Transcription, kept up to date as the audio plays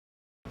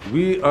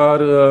We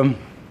are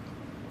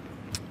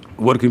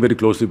working very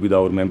closely with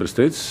our member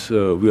states.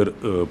 We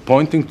are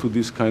pointing to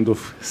these kind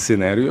of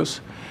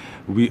scenarios.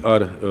 We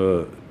are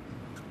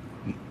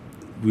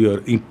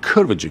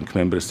encouraging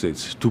member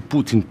states to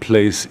put in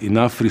place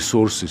enough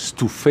resources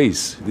to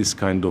face this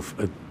kind of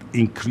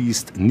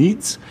increased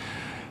needs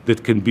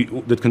that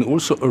can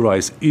also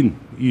arise in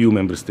EU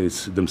member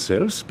states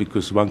themselves,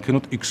 because one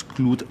cannot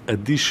exclude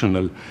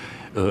additional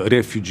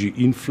refugee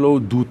inflow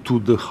due to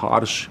the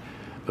harsh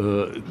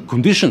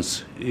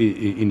conditions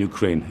in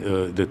Ukraine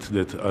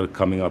that are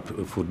coming up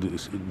for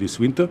this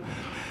winter.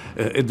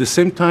 At the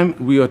same time,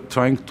 we are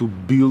trying to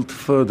build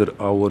further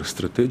our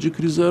strategic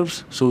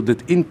reserves so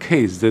that in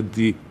case that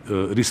the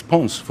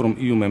response from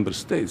EU member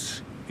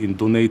states in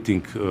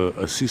donating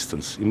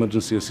assistance,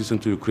 emergency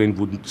assistance to Ukraine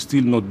would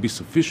still not be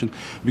sufficient,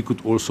 we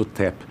could also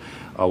tap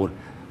our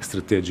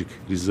strategic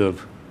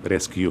reserve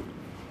rescue.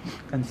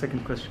 And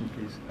second question,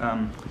 please.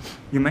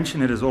 You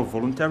mentioned it is all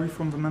voluntary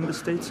from the member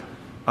states.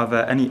 Are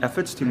there any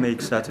efforts to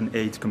make certain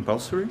aid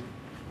compulsory?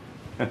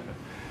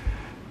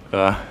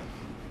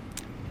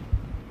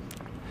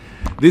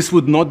 This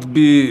would not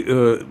be,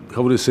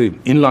 how would I say,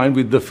 in line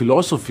with the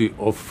philosophy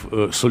of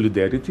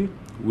solidarity,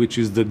 which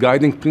is the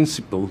guiding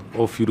principle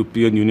of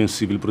European Union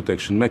Civil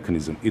Protection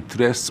Mechanism. It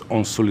rests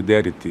on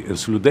solidarity, and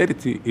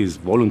solidarity is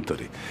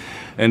voluntary.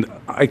 And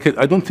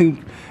I don't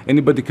think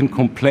anybody can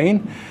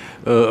complain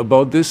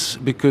about this,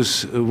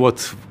 because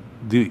what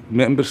the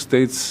member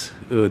states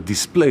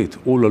displayed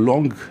all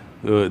along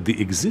the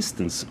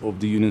existence of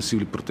the Union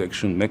Civil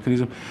Protection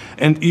Mechanism,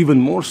 and even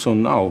more so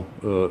now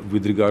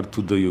with regard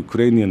to the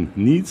Ukrainian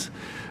needs,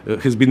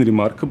 has been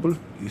remarkable.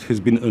 It has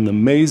been an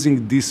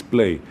amazing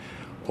display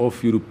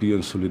of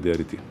European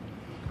solidarity.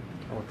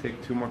 I will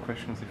take two more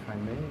questions, if I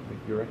may.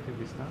 The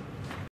directive is now.